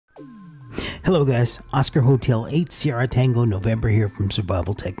Hello guys, Oscar Hotel 8 Sierra Tango November here from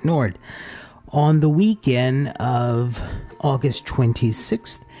Survival Tech Nord. On the weekend of August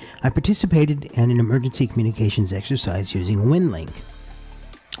 26th, I participated in an emergency communications exercise using WinLink.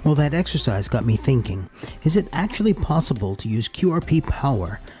 Well, that exercise got me thinking, is it actually possible to use QRP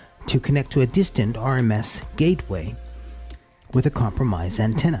power to connect to a distant RMS gateway with a compromised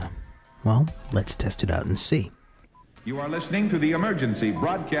antenna? Well, let's test it out and see. You are listening to the Emergency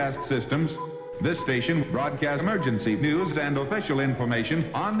Broadcast Systems. This station broadcasts emergency news and official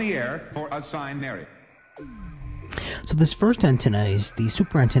information on the air for assigned area. So this first antenna is the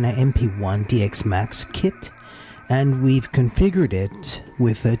Super Antenna MP1 DX Max kit, and we've configured it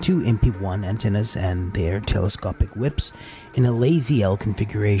with two MP1 antennas and their telescopic whips in a lazy L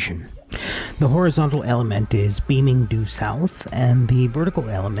configuration. The horizontal element is beaming due south, and the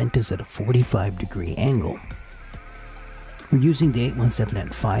vertical element is at a 45-degree angle. We're using the 817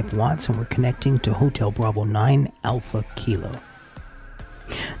 at 5 watts, and we're connecting to Hotel Bravo 9 Alpha Kilo.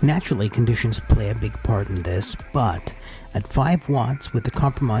 Naturally, conditions play a big part in this, but at 5 watts with the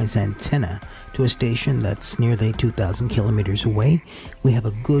compromised antenna to a station that's nearly 2,000 kilometers away, we have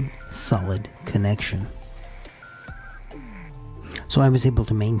a good, solid connection. So I was able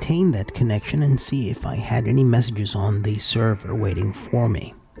to maintain that connection and see if I had any messages on the server waiting for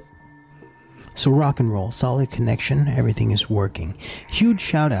me. So rock and roll, solid connection, everything is working. Huge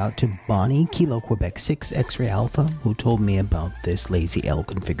shout out to Bonnie, Kilo Quebec 6 X-Ray Alpha, who told me about this lazy L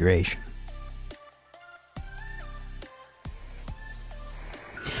configuration.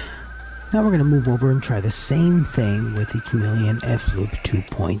 Now we're going to move over and try the same thing with the Chameleon F-Loop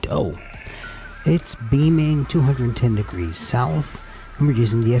 2.0. It's beaming 210 degrees south, and we're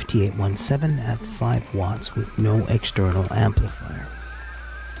using the FT-817 at 5 watts with no external amplifier.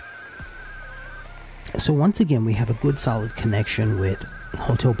 So once again, we have a good solid connection with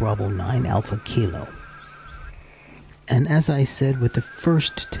Hotel Bravo 9 Alpha Kilo. And as I said with the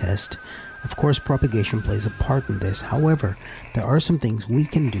first test, of course propagation plays a part in this. However, there are some things we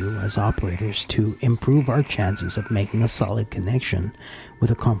can do as operators to improve our chances of making a solid connection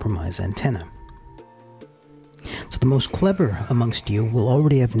with a compromised antenna. So the most clever amongst you will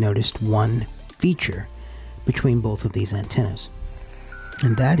already have noticed one feature between both of these antennas.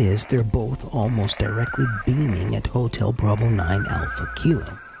 And that is, they're both almost directly beaming at Hotel Bravo 9 Alpha Kilo.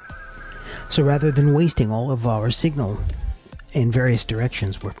 So rather than wasting all of our signal in various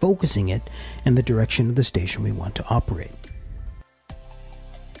directions, we're focusing it in the direction of the station we want to operate.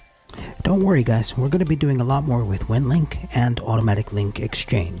 Don't worry guys, we're going to be doing a lot more with WinLink and automatic link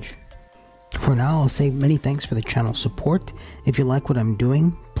exchange. For now, I'll say many thanks for the channel support. If you like what I'm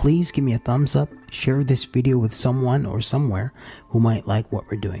doing, please give me a thumbs up, share this video with someone or somewhere who might like what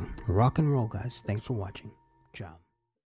we're doing. Rock and roll guys, thanks for watching. Ciao.